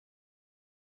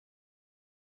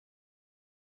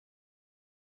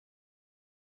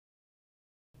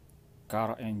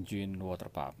car engine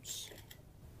water pumps.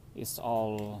 It's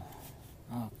all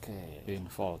okay,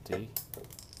 being faulty.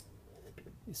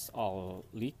 It's all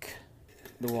leak.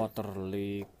 The water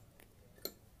leak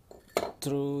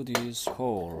through this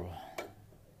hole.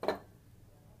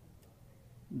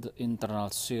 The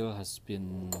internal seal has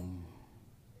been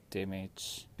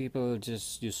damaged. People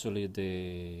just usually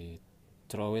they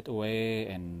throw it away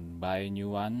and buy a new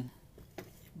one,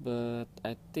 but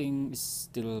I think it's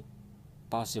still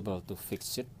possible to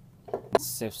fix it,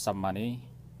 save some money.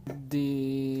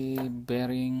 The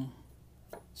bearing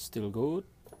still good,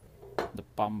 the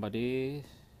pump body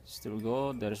still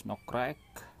good, there is no crack,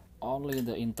 only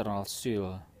the internal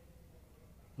seal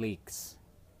leaks.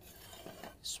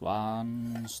 This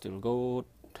one still good,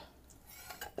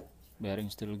 bearing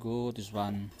still good. This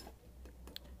one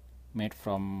made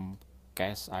from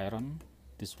cast iron,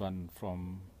 this one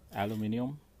from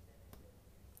aluminium.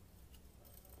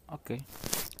 Okay,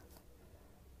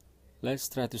 let's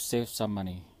try to save some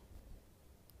money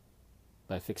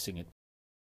by fixing it.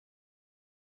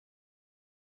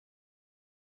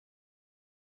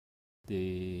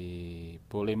 The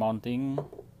pulley mounting,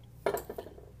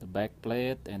 the back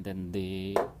plate, and then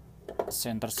the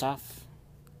center shaft,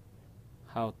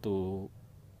 how to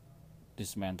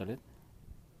dismantle it,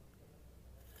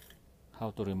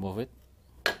 how to remove it,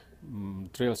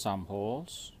 drill some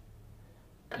holes,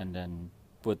 and then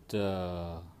put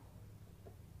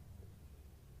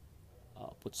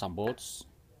some bolts,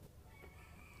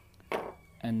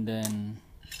 and then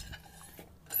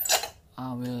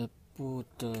I will put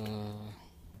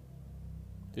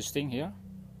this thing here,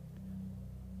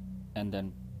 and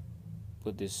then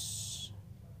put this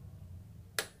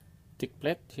thick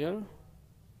plate here,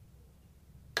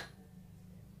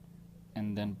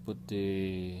 and then put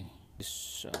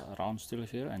this round steel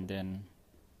here, and then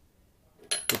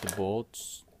put the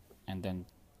bolts, and then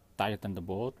tighten the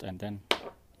bolt, and then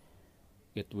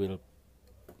it will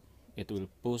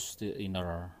push the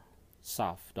inner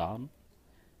shaft down,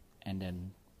 and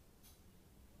then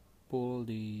pull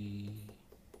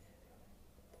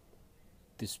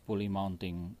this pulley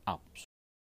mounting up.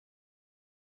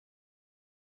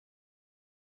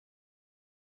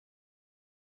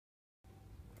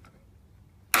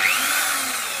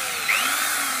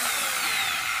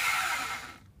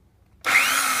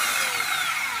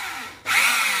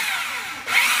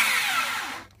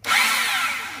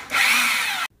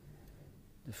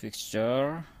 The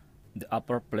fixture, the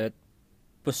upper plate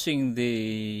pushing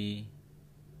the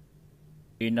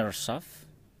inner shaft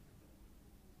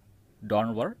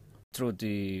downward through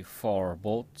the 4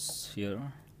 bolts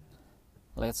here.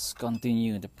 Let's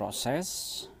continue the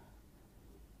process.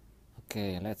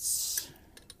 Okay, let's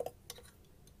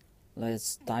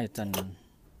tighten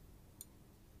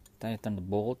the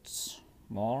bolts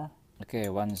more. Okay,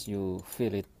 once you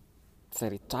feel it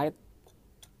very tight,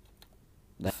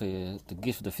 to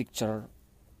give the fixture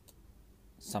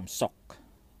some shock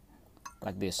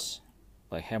like this,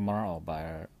 by hammer or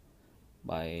by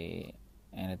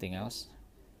anything else.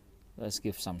 Let's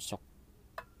give some shock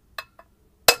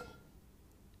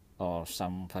or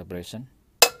some vibration.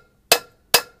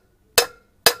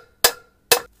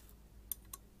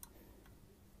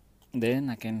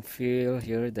 Then I can feel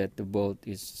here that the bolt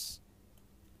is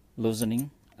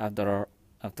loosening after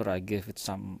I give it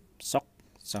some shock,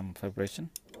 some vibration,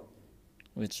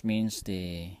 which means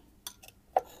the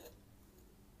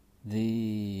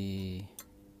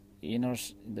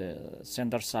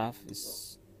center shaft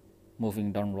is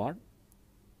moving downward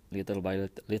little by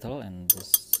little, and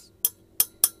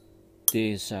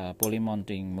this pulley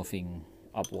mounting moving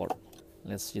upward.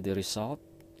 Let's see the result.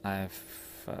 I've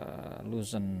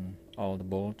loosened all the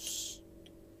bolts.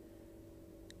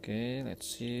 Okay, let's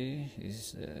see. This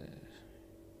is the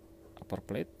upper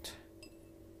plate.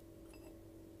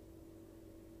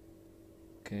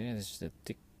 Okay, this is the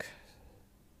thick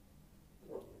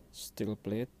steel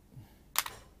plate.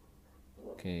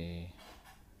 Okay,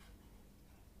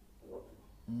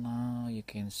 now you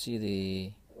can see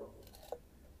the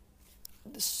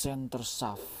center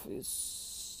shaft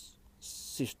is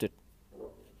shifted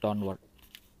downward.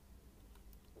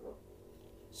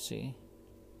 See,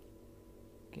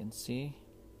 you can see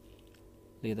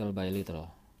little by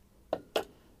little.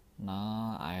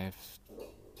 Now I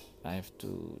have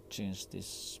to change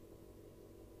this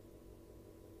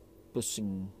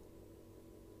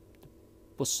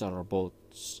pusher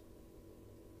bolts,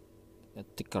 a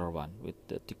thicker one, with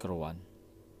the thicker one,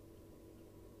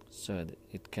 so that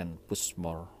it can push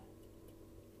more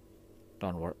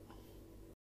downward.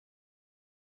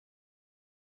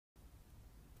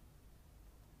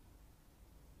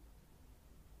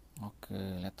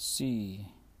 Okay, let's see.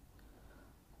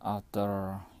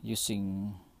 After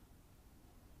using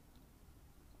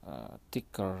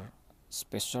thicker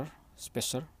spacer,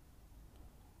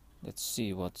 let's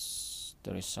see what's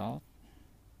the result.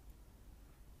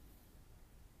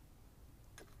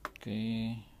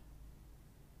 Okay,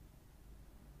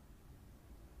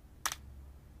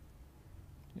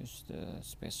 use the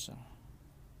spacer.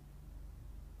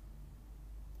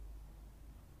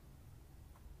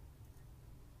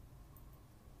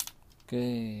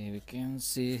 Okay, we can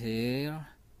see here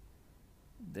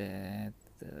that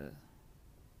the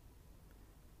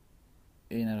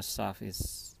inner shaft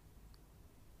is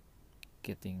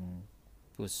getting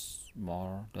pushed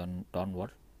more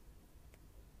downward,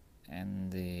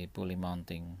 and the pulley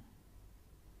mounting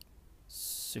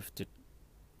shifted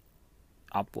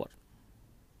upward.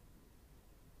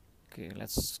 Okay,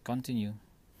 let's continue.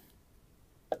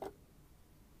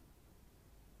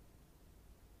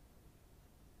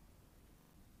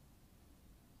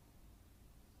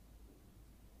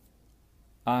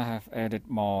 I have added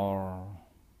more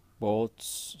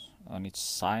bolts on each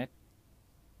side.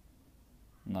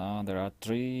 Now there are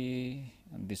 3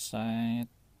 on this side,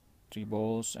 3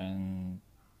 bolts, and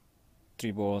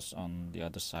 3 bolts on the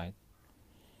other side.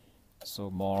 So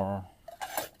more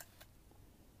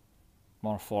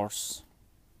force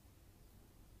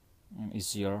and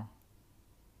easier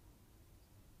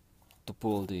to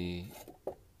pull the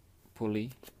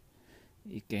pulley.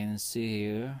 You can see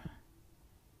here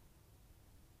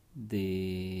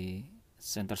the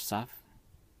center shaft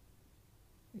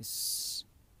is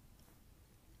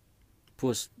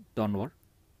pushed downward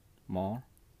more.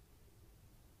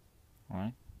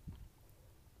 Right.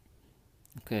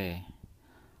 Okay,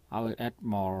 I will add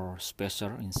more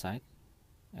spacer inside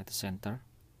at the center,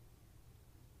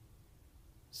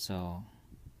 so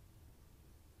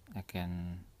I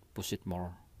can push it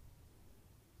more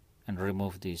and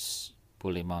remove this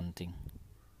pulley mounting.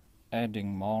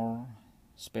 Adding more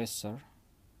spacer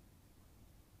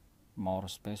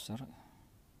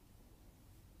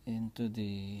into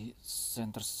the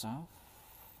center shaft.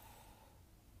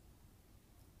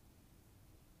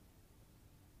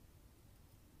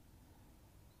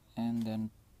 And then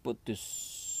put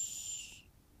this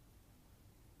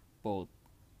bolt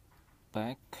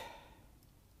back,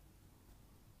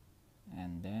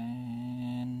 and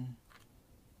then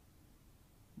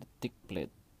the thick plate,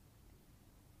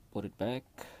 put it back.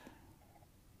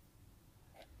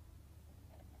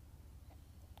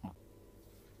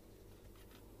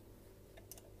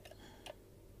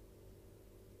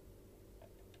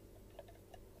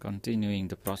 Continuing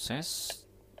the process,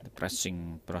 the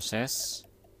pressing process,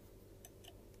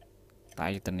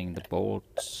 tightening the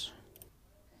bolts.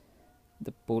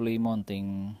 The pulley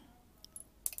mounting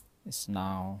is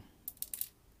now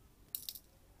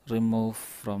removed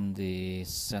from the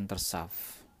center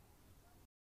shaft.